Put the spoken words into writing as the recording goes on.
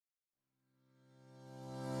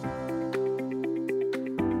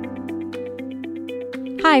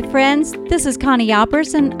Hi, friends. This is Connie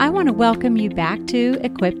Albers, and I want to welcome you back to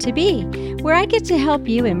Equipped to Be, where I get to help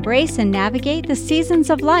you embrace and navigate the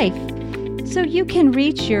seasons of life so you can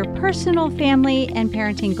reach your personal, family, and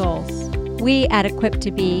parenting goals. We at Equipped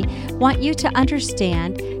to Be want you to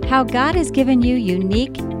understand how God has given you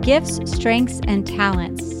unique gifts, strengths, and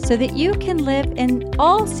talents so that you can live in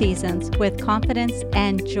all seasons with confidence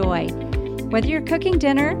and joy. Whether you're cooking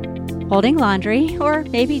dinner, holding laundry, or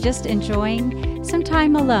maybe just enjoying some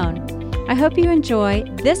time alone, I hope you enjoy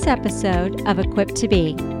this episode of Equipped to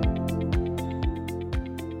Be.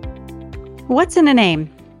 What's in a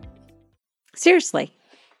name? Seriously.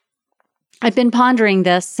 I've been pondering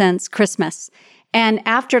this since Christmas. And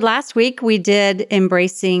after last week, we did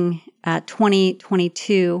Embracing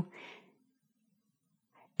 2022.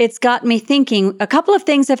 It's got me thinking a couple of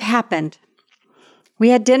things have happened. We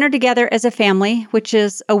had dinner together as a family, which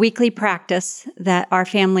is a weekly practice that our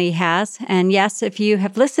family has. And yes, if you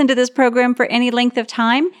have listened to this program for any length of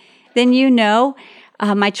time, then you know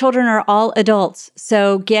my children are all adults.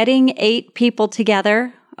 So getting 8 people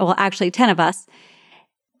together, well, actually 10 of us,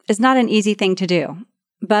 is not an easy thing to do.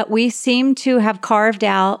 But we seem to have carved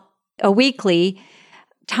out a weekly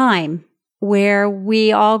time where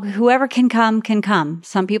we all, whoever can come, can come.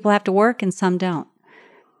 Some people have to work and some don't.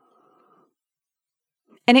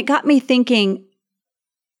 And it got me thinking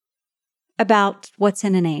about what's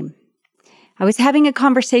in a name. I was having a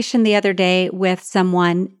conversation the other day with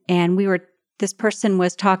someone, and this person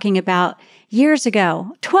was talking about years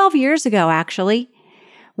ago, 12 years ago, actually,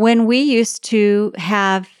 when we used to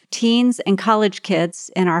have teens and college kids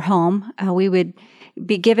in our home. We would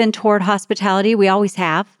be given toward hospitality. We always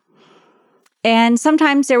have. And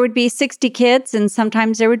sometimes there would be 60 kids, and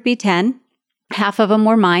sometimes there would be 10. Half of them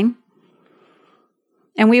were mine.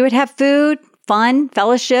 And we would have food, fun,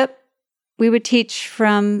 fellowship. We would teach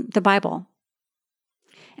from the Bible.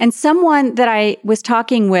 And someone that I was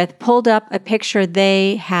talking with pulled up a picture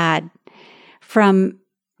they had from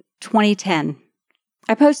 2010.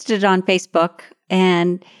 I posted it on Facebook,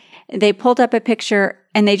 and they pulled up a picture,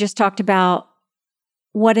 and they just talked about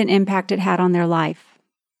what an impact it had on their life.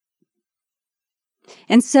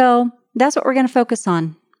 And so that's what we're going to focus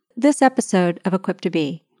on this episode of Equipped to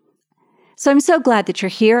Be. So I'm so glad that you're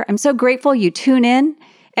here. I'm so grateful you tune in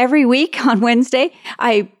every week on Wednesday.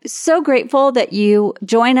 I'm so grateful that you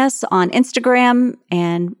join us on Instagram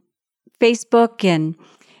and Facebook and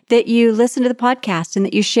that you listen to the podcast and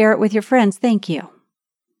that you share it with your friends. Thank you.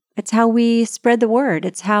 It's how we spread the word.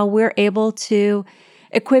 It's how we're able to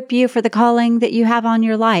equip you for the calling that you have on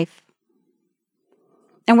your life.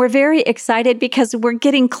 And we're very excited because we're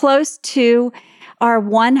getting close to our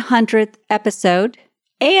 100th episode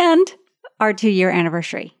and our 2-year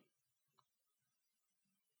anniversary.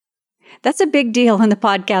 That's a big deal in the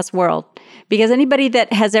podcast world because anybody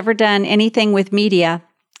that has ever done anything with media,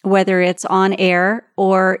 whether it's on air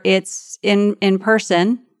or it's in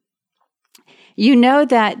person, you know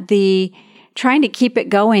that the trying to keep it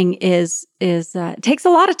going takes a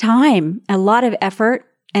lot of time, a lot of effort,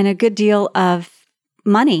 and a good deal of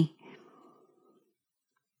money.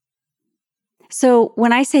 So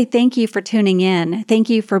when I say thank you for tuning in, thank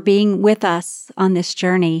you for being with us on this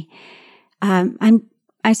journey,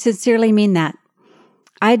 I sincerely mean that.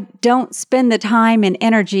 I don't spend the time and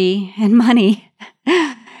energy and money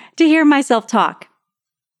to hear myself talk.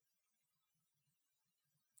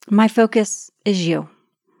 My focus is you,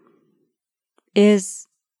 is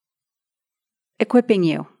equipping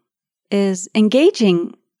you, is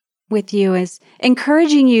engaging with you, is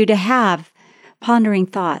encouraging you to have pondering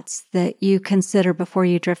thoughts that you consider before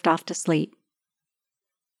you drift off to sleep.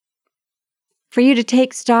 For you to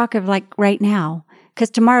take stock of like right now, because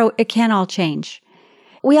tomorrow it can all change.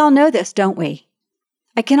 We all know this, don't we?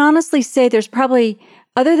 I can honestly say there's probably,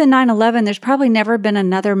 other than 9/11, there's probably never been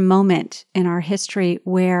another moment in our history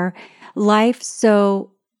where life so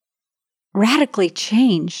radically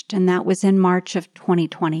changed, and that was in March of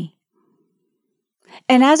 2020.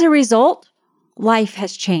 And as a result, life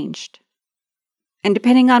has changed. And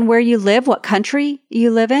depending on where you live, what country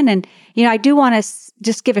you live in, and I do want to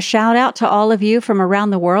just give a shout out to all of you from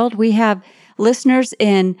around the world. We have listeners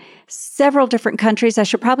in several different countries. I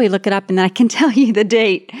should probably look it up and then I can tell you the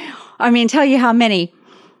date. Tell you how many.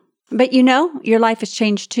 But your life has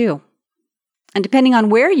changed too. And depending on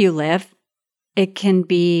where you live, it can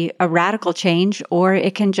be a radical change or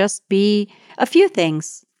it can just be a few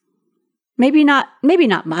things. Maybe not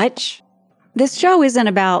much. This show isn't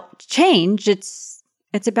about change. It's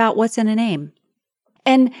about what's in a name.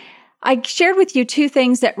 And I shared with you 2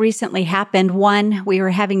 things that recently happened. One, we were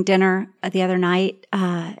having dinner the other night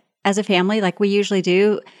as a family, like we usually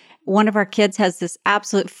do. one of our kids has this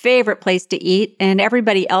absolute favorite place to eat, and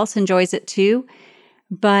everybody else enjoys it too.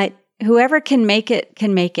 But whoever can make it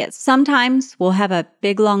can make it. Sometimes we'll have a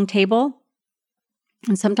big, long table,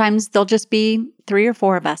 and sometimes there'll just be 3 or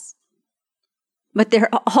 4 of us. But they're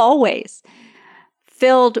always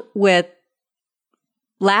filled with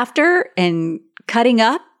laughter and cutting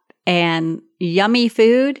up and yummy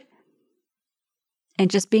food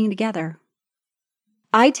and just being together.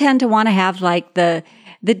 I tend to want to have like the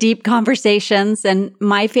deep conversations, and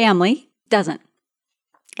my family doesn't,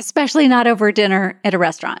 especially not over dinner at a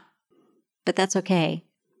restaurant. But that's okay,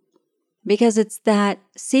 because it's that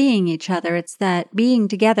seeing each other. It's that being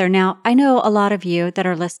together. Now, I know a lot of you that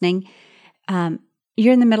are listening,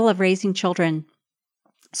 you're in the middle of raising children.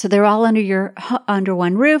 So they're all under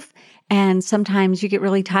one roof, and sometimes you get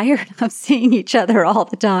really tired of seeing each other all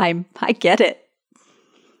the time. I get it.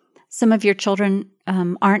 Some of your children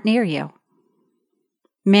aren't near you.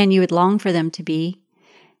 Man, you would long for them to be.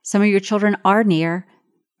 Some of your children are near,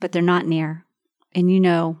 but they're not near. And you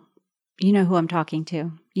know who I'm talking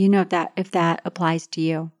to. You know if that applies to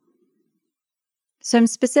you. So I'm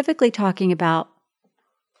specifically talking about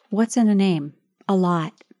what's in a name. A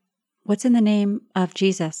lot. What's in the name of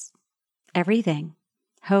Jesus? Everything.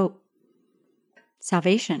 Hope.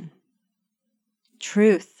 Salvation.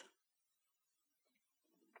 Truth.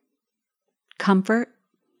 Comfort.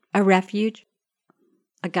 A refuge.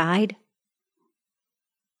 A guide.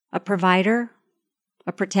 A provider.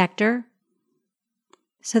 A protector.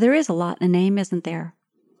 So there is a lot in a name, isn't there?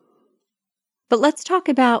 But let's talk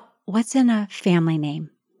about what's in a family name.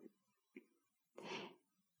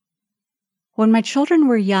 When my children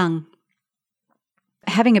were young,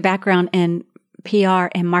 having a background in PR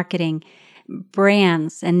and marketing,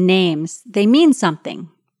 brands and names, they mean something.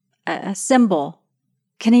 A symbol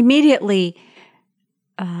can immediately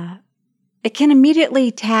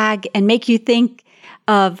tag and make you think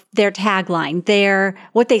of their tagline,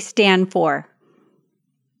 what they stand for.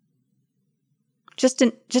 Just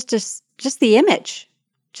the image,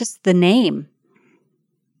 just the name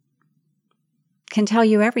can tell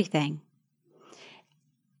you everything.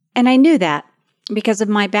 And I knew that because of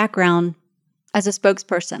my background as a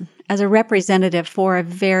spokesperson, as a representative for a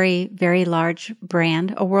very, very large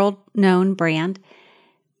brand, a world-known brand.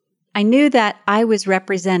 I knew that I was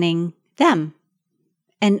representing them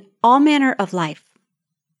in all manner of life,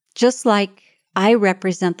 just like I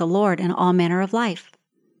represent the Lord in all manner of life.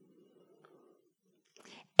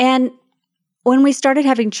 And when we started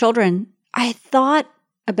having children, I thought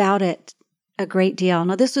about it a great deal.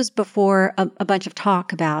 Now, this was before a bunch of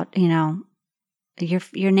talk about,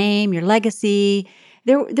 your name, your legacy.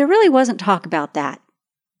 There really wasn't talk about that.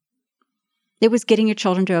 It was getting your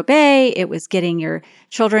children to obey. It was getting your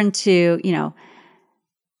children to,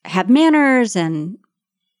 have manners and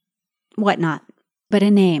whatnot. But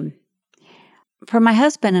a name. For my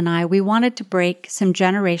husband and I, we wanted to break some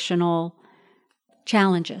generational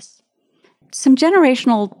challenges, some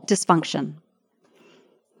generational dysfunction.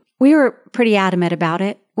 We were pretty adamant about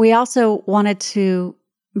it. We also wanted to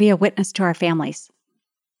be a witness to our families.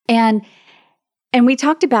 And we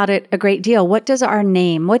talked about it a great deal. What does our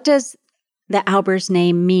name, what does the Albers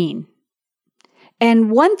name mean?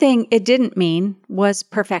 And one thing it didn't mean was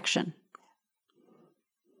perfection,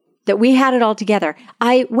 that we had it all together.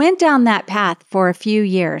 I went down that path for a few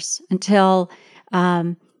years until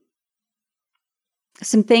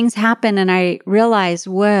some things happened and I realized,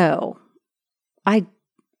 wow,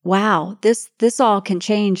 this all can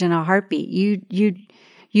change in a heartbeat. You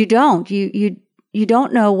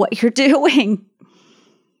don't know what you're doing.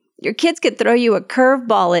 Your kids could throw you a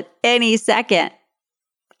curveball at any second,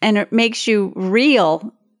 and it makes you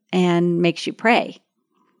reel and makes you pray.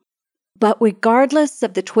 But regardless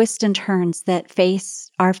of the twists and turns that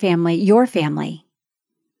face our family, your family,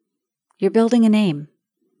 you're building a name.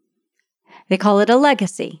 They call it a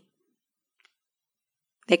legacy.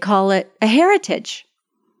 They call it a heritage.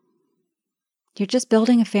 You're just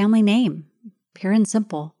building a family name, pure and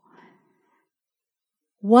simple.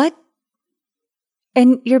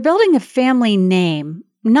 And you're building a family name,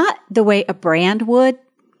 not the way a brand would,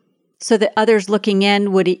 so that others looking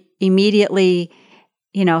in would immediately,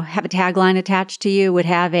 have a tagline attached to you, would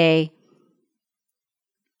have you're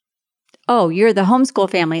the homeschool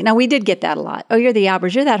family. Now, we did get that a lot. Oh, you're the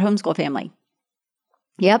Albers, you're that homeschool family.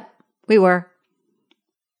 Yep, we were.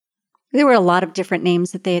 There were a lot of different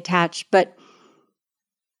names that they attached, but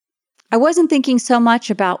I wasn't thinking so much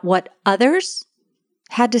about what others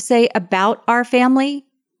had to say about our family.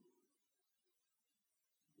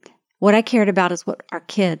 What I cared about is what our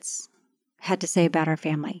kids had to say about our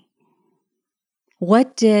family.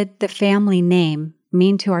 What did the family name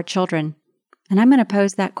mean to our children? And I'm going to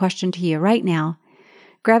pose that question to you right now.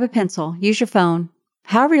 Grab a pencil, use your phone.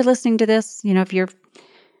 However you're listening to this, if you're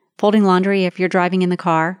folding laundry, if you're driving in the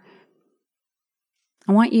car,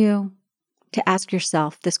 I want you to ask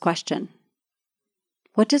yourself this question.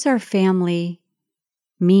 What does our family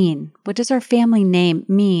mean? What does our family name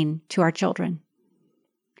mean to our children?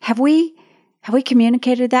 Have we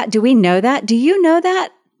communicated that? Do we know that? Do you know that?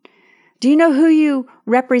 Do you know who you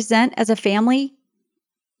represent as a family?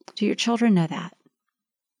 Do your children know that?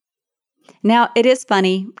 Now, it is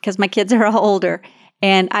funny because my kids are all older,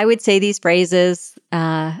 and I would say these phrases, we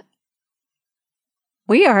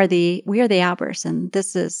are the Albers, and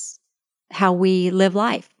this is how we live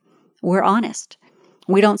life. We're honest.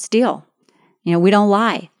 We don't steal. We don't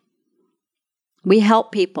lie. We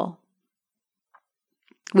help people.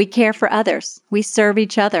 We care for others. We serve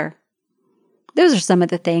each other. Those are some of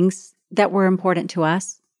the things that were important to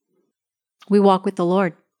us. We walk with the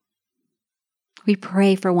Lord. We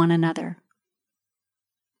pray for one another.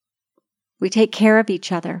 We take care of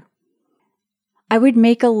each other. I would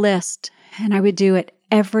make a list, and I would do it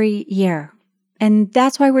every year. And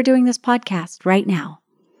that's why we're doing this podcast right now.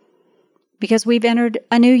 Because we've entered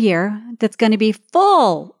a new year that's going to be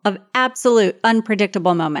full of absolute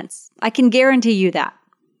unpredictable moments. I can guarantee you that.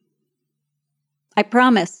 I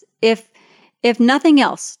promise, if nothing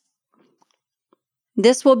else,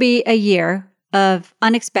 this will be a year of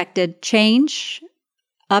unexpected change,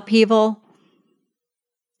 upheaval.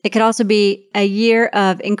 It could also be a year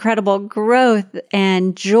of incredible growth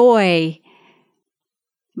and joy.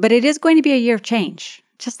 But it is going to be a year of change,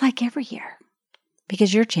 just like every year,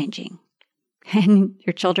 because you're changing and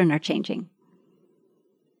your children are changing.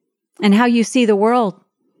 And how you see the world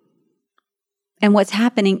and what's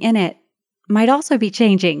happening in it might also be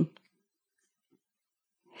changing.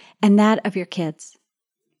 And that of your kids.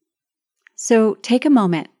 So take a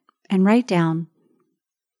moment and write down,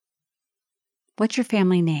 what's your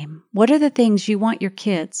family name? What are the things you want your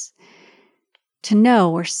kids to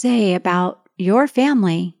know or say about your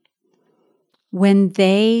family when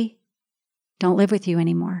they don't live with you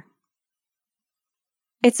anymore?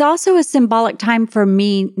 It's also a symbolic time for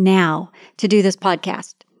me now to do this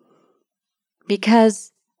podcast,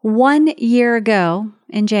 because 1 year ago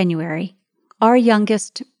in January, our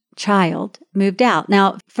youngest child moved out.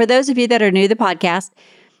 Now, for those of you that are new to the podcast,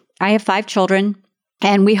 I have 5 children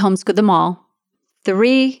and we homeschool them all.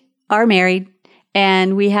 3 are married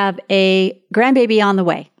and we have a grandbaby on the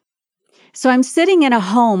way. So I'm sitting in a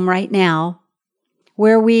home right now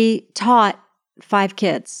where we taught 5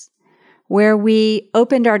 kids, where we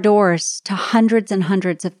opened our doors to hundreds and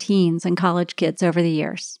hundreds of teens and college kids over the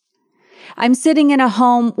years. I'm sitting in a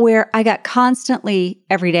home where I got constantly,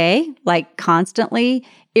 every day, constantly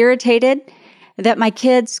irritated that my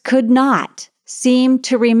kids could not seem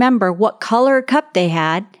to remember what color cup they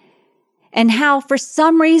had, and how for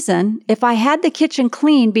some reason, if I had the kitchen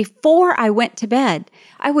clean before I went to bed,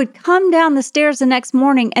 I would come down the stairs the next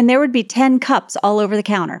morning and there would be 10 cups all over the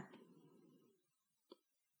counter.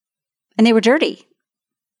 And they were dirty.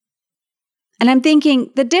 And I'm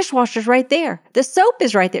thinking, the dishwasher's right there. The soap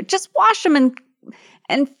is right there. Just wash them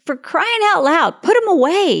and for crying out loud, put them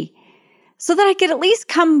away so that I could at least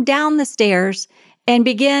come down the stairs and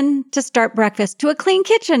begin to start breakfast to a clean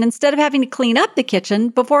kitchen instead of having to clean up the kitchen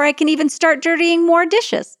before I can even start dirtying more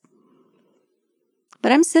dishes.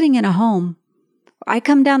 But I'm sitting in a home where I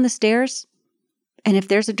come down the stairs, and if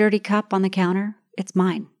there's a dirty cup on the counter, it's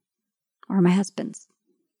mine or my husband's.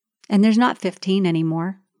 And there's not 15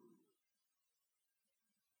 anymore.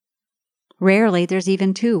 Rarely, there's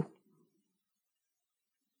even 2.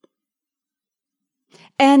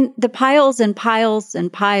 And the piles and piles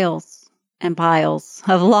and piles and piles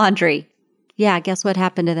of laundry. Yeah, guess what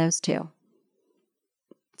happened to those 2?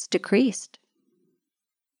 It's decreased.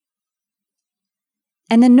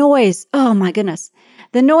 And the noise, oh my goodness,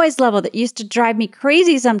 the noise level that used to drive me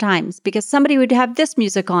crazy sometimes because somebody would have this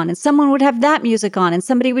music on and someone would have that music on and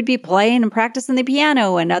somebody would be playing and practicing the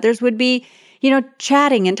piano and others would be,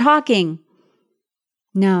 chatting and talking.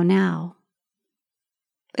 No, now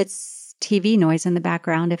it's TV noise in the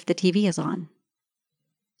background if the TV is on.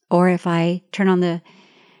 Or if I turn on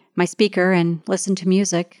my speaker and listen to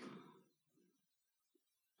music.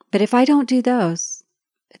 But if I don't do those,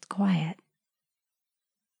 it's quiet.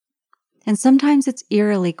 And sometimes it's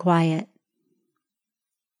eerily quiet.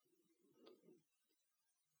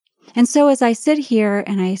 And so as I sit here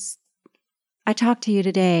and I talk to you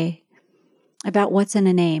today about what's in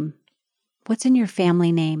a name, what's in your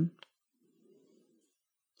family name,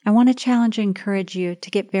 I want to challenge and encourage you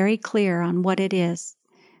to get very clear on what it is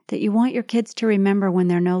that you want your kids to remember when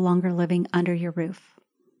they're no longer living under your roof?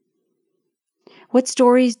 What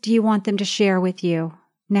stories do you want them to share with you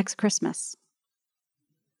next Christmas?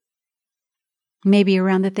 Maybe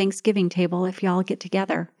around the Thanksgiving table if y'all get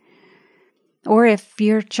together. Or if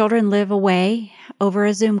your children live away, over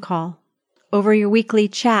a Zoom call, over your weekly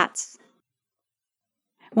chats.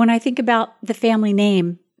 When I think about the family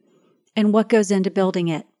name and what goes into building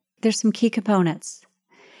it, there's some key components.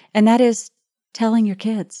 And that is telling your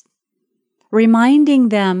kids, reminding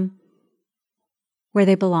them where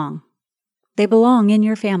they belong. They belong in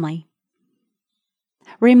your family.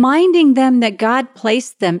 Reminding them that God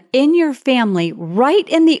placed them in your family right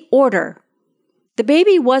in the order. The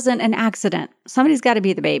baby wasn't an accident. Somebody's got to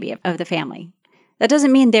be the baby of the family. That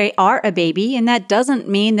doesn't mean they are a baby, and that doesn't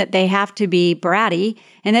mean that they have to be bratty,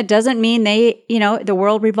 and that doesn't mean the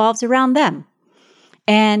world revolves around them.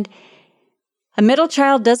 And a middle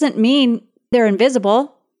child doesn't mean they're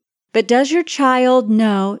invisible, but does your child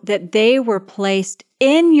know that they were placed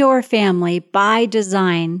in your family by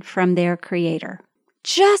design from their Creator?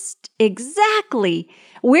 Just exactly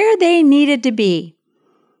where they needed to be.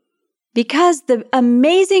 Because the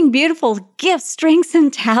amazing, beautiful gifts, strengths,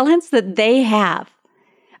 and talents that they have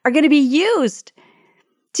are going to be used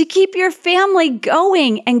to keep your family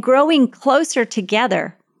going and growing closer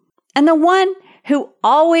together. And the one who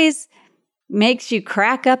always makes you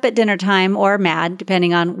crack up at dinner time or mad,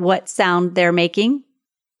 depending on what sound they're making,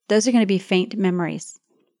 those are going to be faint memories.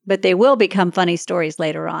 But they will become funny stories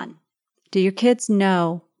later on. Do your kids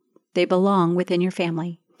know they belong within your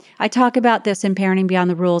family? I talk about this in Parenting Beyond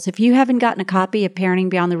the Rules. If you haven't gotten a copy of Parenting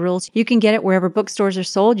Beyond the Rules, you can get it wherever bookstores are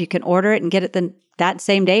sold. You can order it and get it that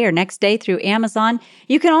same day or next day through Amazon.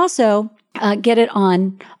 You can also get it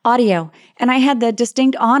on audio. And I had the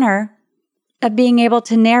distinct honor of being able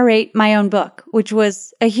to narrate my own book, which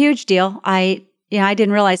was a huge deal. I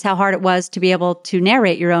didn't realize how hard it was to be able to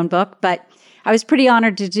narrate your own book, but I was pretty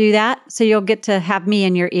honored to do that. So you'll get to have me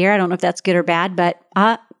in your ear. I don't know if that's good or bad, but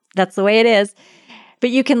that's the way it is. But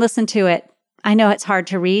you can listen to it. I know it's hard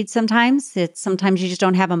to read sometimes. Sometimes you just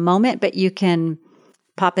don't have a moment, but you can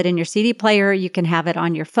pop it in your CD player. You can have it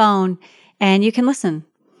on your phone and you can listen.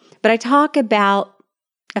 But I talk about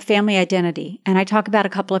a family identity and I talk about a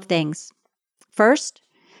couple of things. First,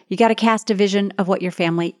 you got to cast a vision of what your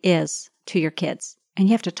family is to your kids. And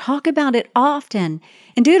you have to talk about it often.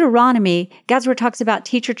 In Deuteronomy, God's word talks about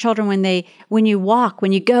teach your children when you walk,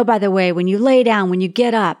 when you go by the way, when you lay down, when you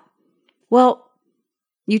get up. Well,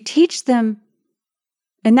 you teach them,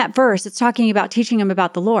 in that verse, it's talking about teaching them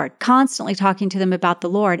about the Lord, constantly talking to them about the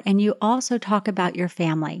Lord. And you also talk about your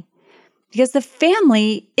family because the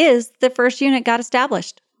family is the first unit God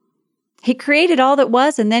established. He created all that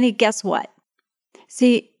was, and then guess what?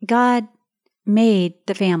 See, God made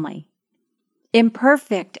the family,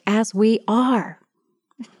 imperfect as we are.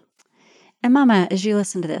 And Mama, as you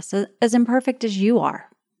listen to this, as imperfect as you are.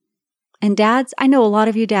 And dads, I know a lot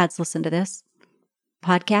of you dads listen to this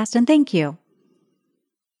podcast, and thank you.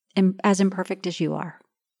 As imperfect as you are.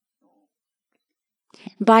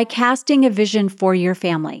 By casting a vision for your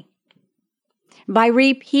family, by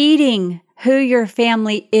repeating who your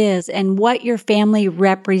family is and what your family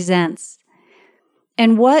represents,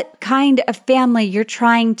 and what kind of family you're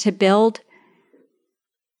trying to build,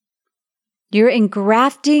 you're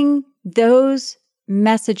engrafting those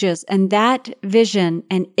messages and that vision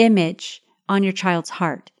and image on your child's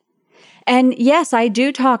heart. And yes, I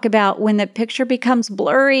do talk about when the picture becomes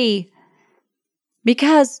blurry,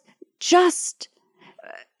 because just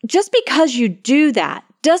because you do that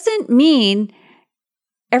doesn't mean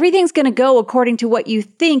everything's going to go according to what you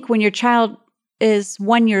think when your child is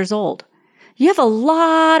 1 year old. You have a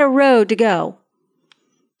lot of road to go.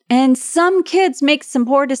 And some kids make some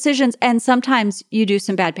poor decisions, and sometimes you do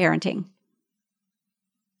some bad parenting.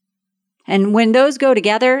 And when those go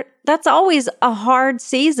together, that's always a hard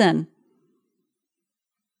season.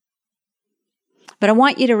 But I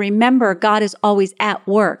want you to remember God is always at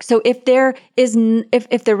work. So if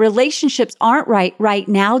if the relationships aren't right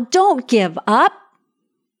now, don't give up.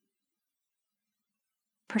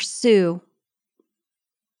 Pursue.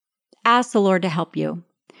 Ask the Lord to help you.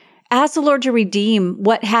 Ask the Lord to redeem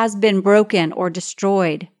what has been broken or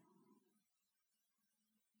destroyed.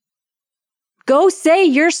 Go say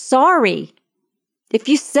you're sorry. If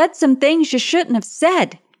you said some things you shouldn't have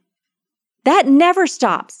said, that never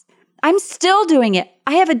stops. I'm still doing it.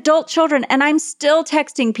 I have adult children and I'm still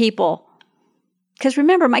texting people. Because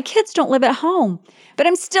remember, my kids don't live at home, but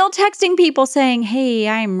I'm still texting people saying, hey,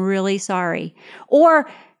 I'm really sorry. Or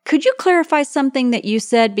could you clarify something that you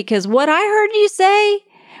said? Because what I heard you say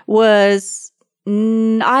was,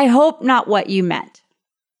 I hope not what you meant.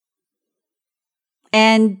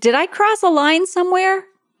 And did I cross a line somewhere?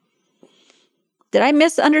 Did I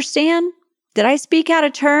misunderstand? Did I speak out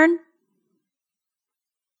of turn?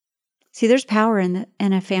 See, there's power in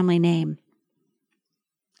a family name.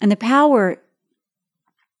 And the power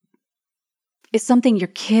is something your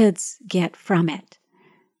kids get from it.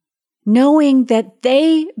 Knowing that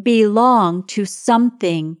they belong to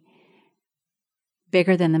something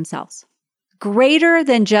bigger than themselves, greater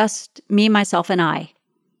than just me, myself, and I.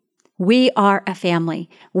 We are a family.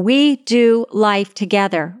 We do life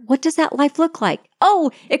together. What does that life look like? Oh,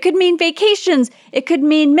 it could mean vacations. It could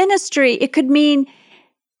mean ministry. It could mean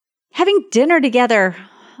having dinner together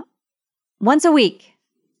once a week.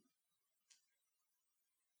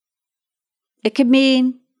 It could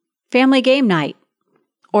mean family game night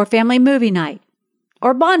or family movie night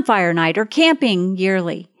or bonfire night or camping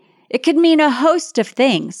yearly. It could mean a host of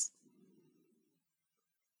things.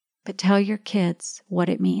 But tell your kids what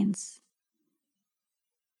it means.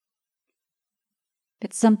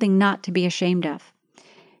 It's something not to be ashamed of.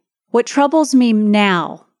 What troubles me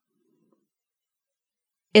now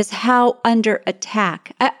is how under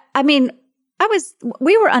attack.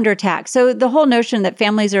 We were under attack. So the whole notion that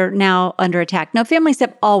families are now under attack. No, families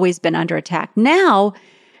have always been under attack. Now,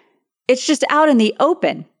 it's just out in the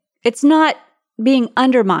open. It's not being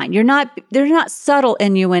undermined. They're not subtle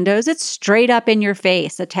innuendos. It's straight up in your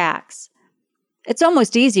face attacks. It's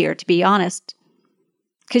almost easier, to be honest,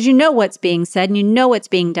 because you know what's being said and you know what's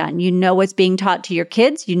being done. You know what's being taught to your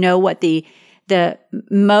kids. You know what the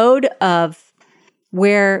mode of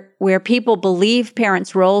where people believe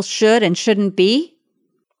parents' roles should and shouldn't be.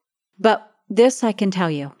 But this I can tell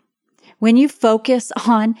you. When you focus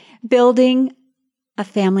on building a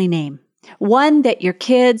family name, one that your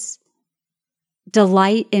kids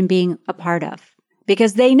delight in being a part of,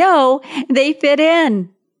 because they know they fit in.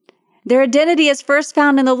 Their identity is first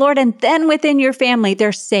found in the Lord, and then within your family,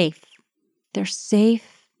 they're safe. They're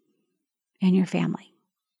safe in your family.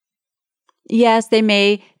 Yes, they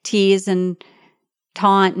may tease and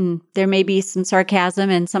taunt, and there may be some sarcasm,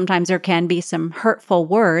 and sometimes there can be some hurtful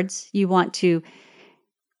words. You want to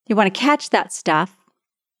catch that stuff.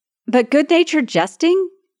 But good-natured jesting,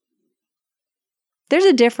 there's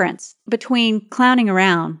a difference between clowning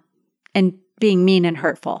around and being mean and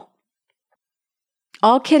hurtful.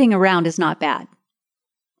 All kidding around is not bad.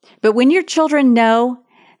 But when your children know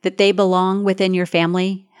that they belong within your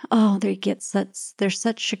family, there's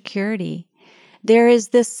such security. There is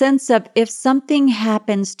this sense of if something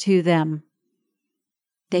happens to them,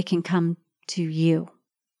 they can come to you.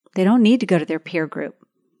 They don't need to go to their peer group.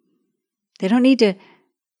 They don't need to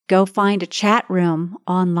go find a chat room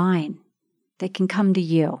online. They can come to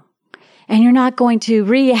you. And you're not going to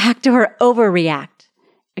react or overreact.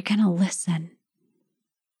 You're going to listen.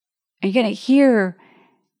 And you're going to hear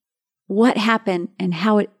what happened and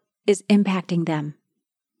how it is impacting them.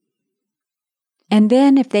 And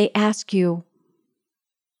then if they ask you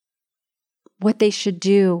what they should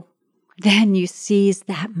do, then you seize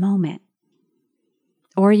that moment.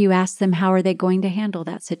 Or you ask them, how are they going to handle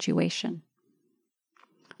that situation?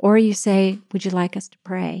 Or you say, would you like us to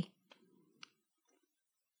pray?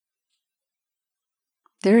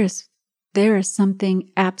 There is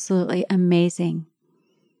something absolutely amazing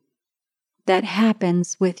that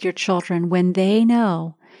happens with your children when they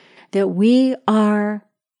know that we are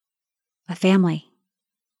a family.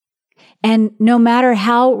 And no matter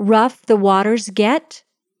how rough the waters get,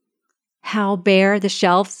 how bare the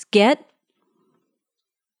shelves get,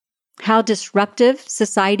 how disruptive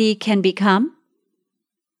society can become,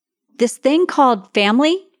 this thing called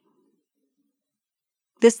family,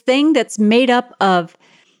 this thing that's made up of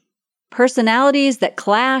personalities that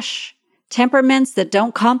clash, temperaments that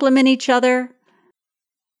don't complement each other.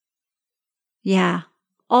 Yeah,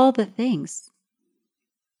 all the things.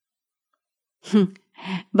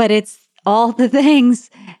 But it's all the things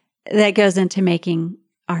that goes into making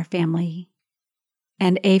our family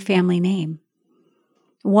and a family name.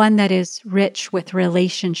 One that is rich with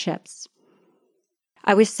relationships.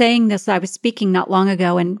 I was speaking not long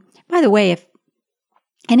ago, and by the way, if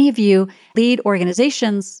any of you lead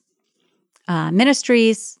organizations,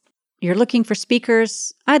 ministries, you're looking for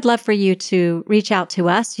speakers, I'd love for you to reach out to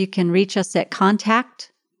us. You can reach us at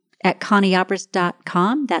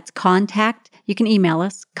contact@connieopers.com. That's contact. You can email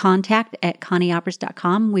us,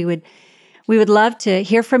 contact@connieopers.com. We would love to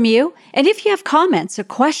hear from you. And if you have comments or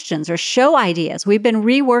questions or show ideas, we've been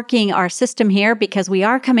reworking our system here because we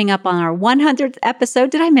are coming up on our 100th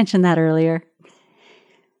episode. Did I mention that earlier?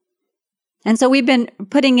 And so we've been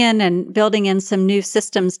putting in and building in some new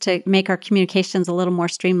systems to make our communications a little more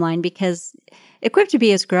streamlined because Equipped to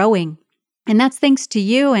Be is growing. And that's thanks to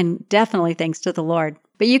you and definitely thanks to the Lord.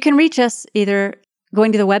 But you can reach us either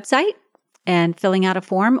going to the website and filling out a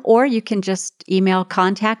form, or you can just email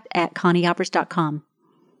contact@conniealbers.com.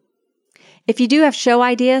 If you do have show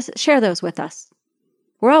ideas, share those with us.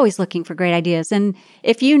 We're always looking for great ideas. And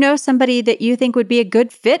if you know somebody that you think would be a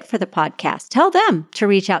good fit for the podcast, tell them to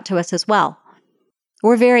reach out to us as well.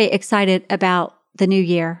 We're very excited about the new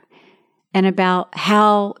year and about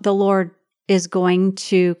how the Lord is going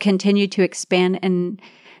to continue to expand in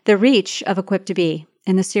the reach of Equipped to Be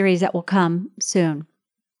in the series that will come soon.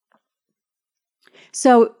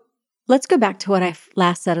 So let's go back to what I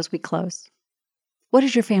last said as we close. What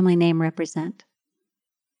does your family name represent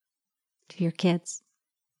to your kids?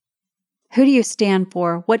 Who do you stand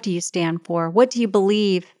for? What do you stand for? What do you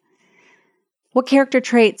believe? What character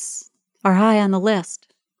traits are high on the list?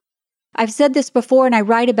 I've said this before, and I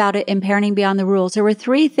write about it in Parenting Beyond the Rules. There were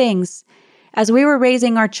 3 things as we were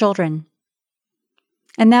raising our children.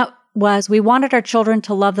 And that was, we wanted our children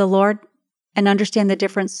to love the Lord and understand the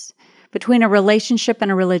difference between a relationship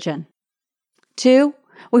and a religion. 2,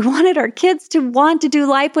 we wanted our kids to want to do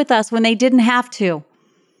life with us when they didn't have to.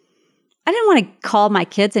 I didn't want to call my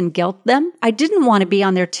kids and guilt them. I didn't want to be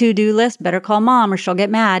on their to-do list, better call mom or she'll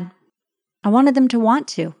get mad. I wanted them to want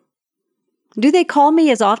to. Do they call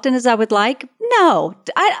me as often as I would like? No.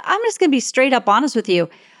 I'm just going to be straight up honest with you.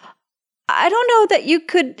 I don't know that you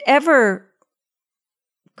could ever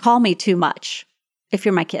call me too much if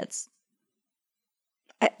you're my kids.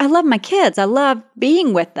 I love my kids. I love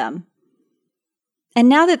being with them. And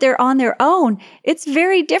now that they're on their own, it's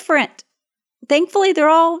very different. Thankfully, they're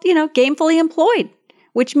all, gainfully employed,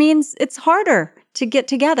 which means it's harder to get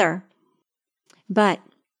together. But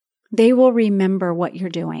they will remember what you're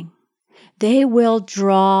doing. They will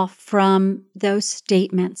draw from those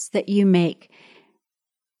statements that you make.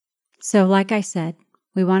 So like I said,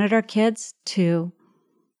 we wanted our kids to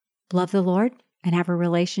love the Lord and have a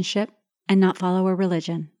relationship and not follow a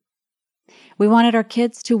religion. We wanted our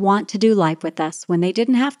kids to want to do life with us when they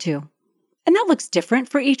didn't have to. And that looks different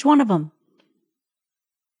for each one of them.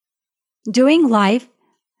 Doing life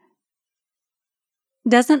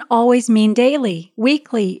doesn't always mean daily,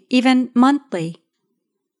 weekly, even monthly.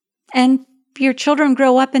 And if your children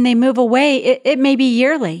grow up and they move away, it may be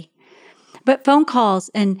yearly. But phone calls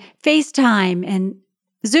and FaceTime and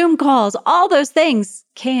Zoom calls, all those things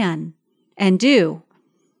can and do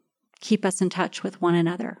keep us in touch with one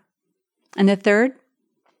another. And the third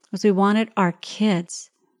was we wanted our kids,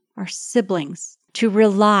 our siblings,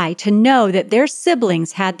 to know that their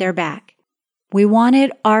siblings had their back. We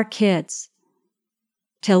wanted our kids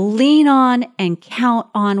to lean on and count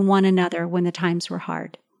on one another when the times were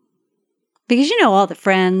hard. Because all the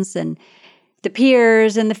friends and the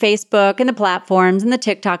peers and the Facebook and the platforms and the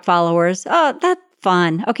TikTok followers, oh, that's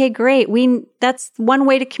fun. Okay, great. That's one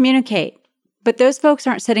way to communicate. But those folks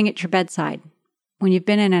aren't sitting at your bedside when you've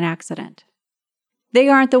been in an accident. They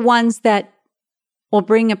aren't the ones that will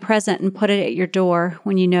bring a present and put it at your door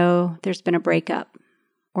when you know there's been a breakup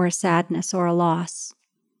or a sadness or a loss.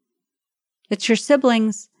 It's your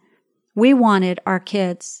siblings. We wanted our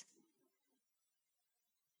kids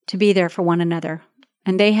to be there for one another.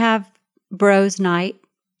 And they have bros night.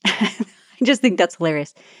 I just think that's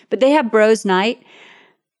hilarious. But they have bros night.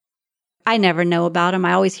 I never know about them.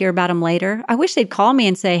 I always hear about them later. I wish they'd call me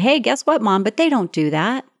and say, hey, guess what, Mom? But they don't do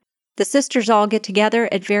that. The sisters all get together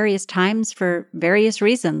at various times for various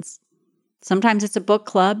reasons. Sometimes it's a book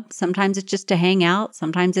club. Sometimes it's just to hang out.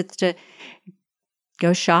 Sometimes it's to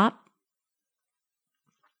go shop.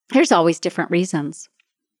 There's always different reasons.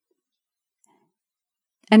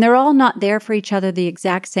 And they're all not there for each other the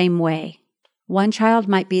exact same way. One child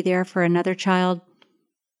might be there for another child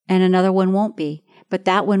and another one won't be, but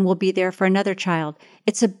that one will be there for another child.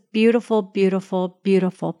 It's a beautiful, beautiful,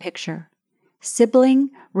 beautiful picture.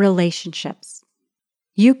 Sibling relationships.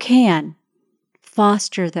 You can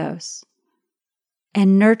foster those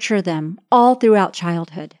and nurture them all throughout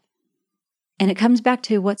childhood. And it comes back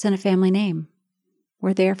to what's in a family name.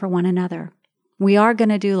 We're there for one another. We are going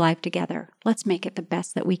to do life together. Let's make it the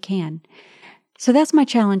best that we can. So that's my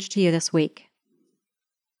challenge to you this week.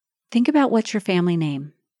 Think about what's your family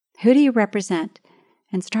name. Who do you represent?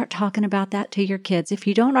 And start talking about that to your kids if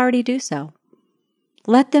you don't already do so.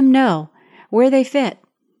 Let them know where they fit.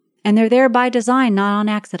 And they're there by design, not on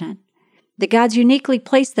accident. That God's uniquely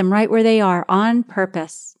placed them right where they are on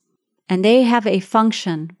purpose. And they have a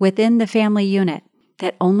function within the family unit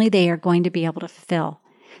that only they are going to be able to fulfill.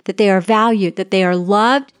 That they are valued, that they are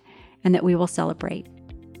loved, and that we will celebrate.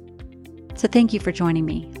 So thank you for joining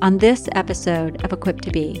me on this episode of Equipped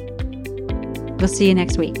to Be. We'll see you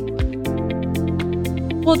next week.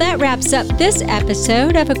 Well, that wraps up this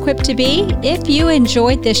episode of Equipped to Be. If you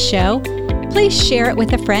enjoyed this show, please share it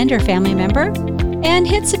with a friend or family member and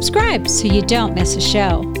hit subscribe so you don't miss a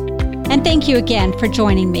show. And thank you again for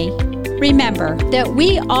joining me. Remember that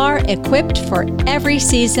we are equipped for every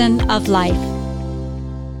season of life.